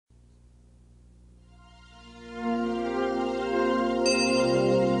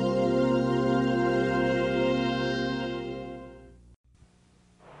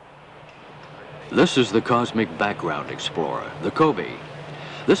This is the Cosmic Background Explorer, the COBE.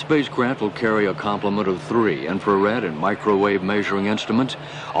 This spacecraft will carry a complement of 3 infrared and microwave measuring instruments,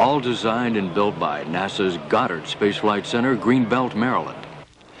 all designed and built by NASA's Goddard Space Flight Center, Greenbelt, Maryland.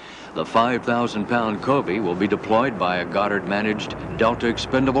 The 5,000-pound COBE will be deployed by a Goddard-managed Delta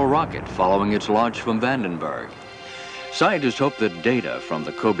expendable rocket following its launch from Vandenberg. Scientists hope that data from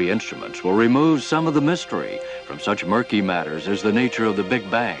the COBE instruments will remove some of the mystery from such murky matters as the nature of the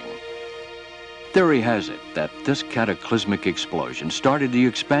Big Bang. Theory has it that this cataclysmic explosion started the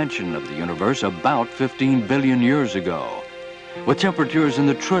expansion of the universe about 15 billion years ago, with temperatures in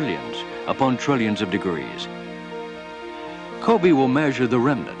the trillions upon trillions of degrees. COBE will measure the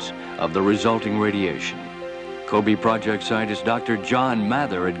remnants of the resulting radiation. COBE project scientist Dr. John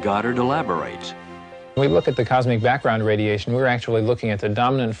Mather at Goddard elaborates. When we look at the cosmic background radiation, we're actually looking at the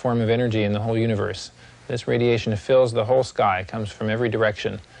dominant form of energy in the whole universe. This radiation fills the whole sky, comes from every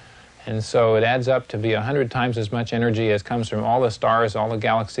direction. And so it adds up to be 100 times as much energy as comes from all the stars, all the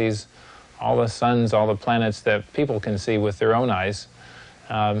galaxies, all the suns, all the planets that people can see with their own eyes.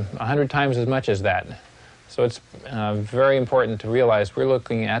 100 times as much as that. So it's very important to realize we're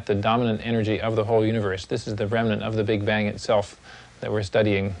looking at the dominant energy of the whole universe. This is the remnant of the Big Bang itself that we're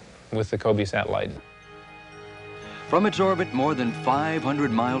studying with the COBE satellite. From its orbit more than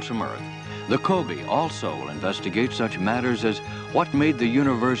 500 miles from Earth, the COBE also will investigate such matters as what made the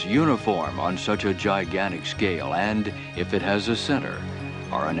universe uniform on such a gigantic scale and if it has a center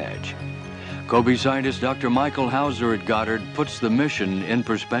or an edge. COBE scientist Dr. Michael Hauser at Goddard puts the mission in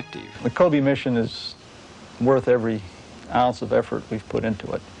perspective. The COBE mission is worth every ounce of effort we've put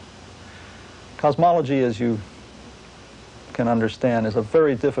into it. Cosmology, as you can understand, is a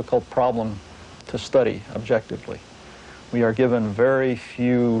very difficult problem to study objectively. We are given very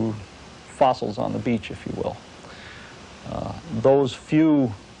few fossils on the beach, if you will. Those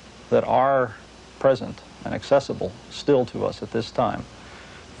few that are present and accessible still to us at this time,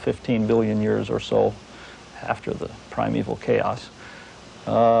 15 billion years or so after the primeval chaos,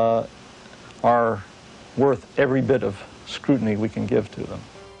 are worth every bit of scrutiny we can give to them.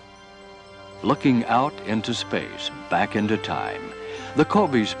 Looking out into space, back into time, the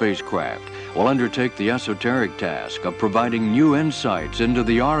COBE spacecraft will undertake the esoteric task of providing new insights into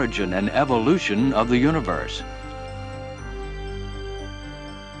the origin and evolution of the universe.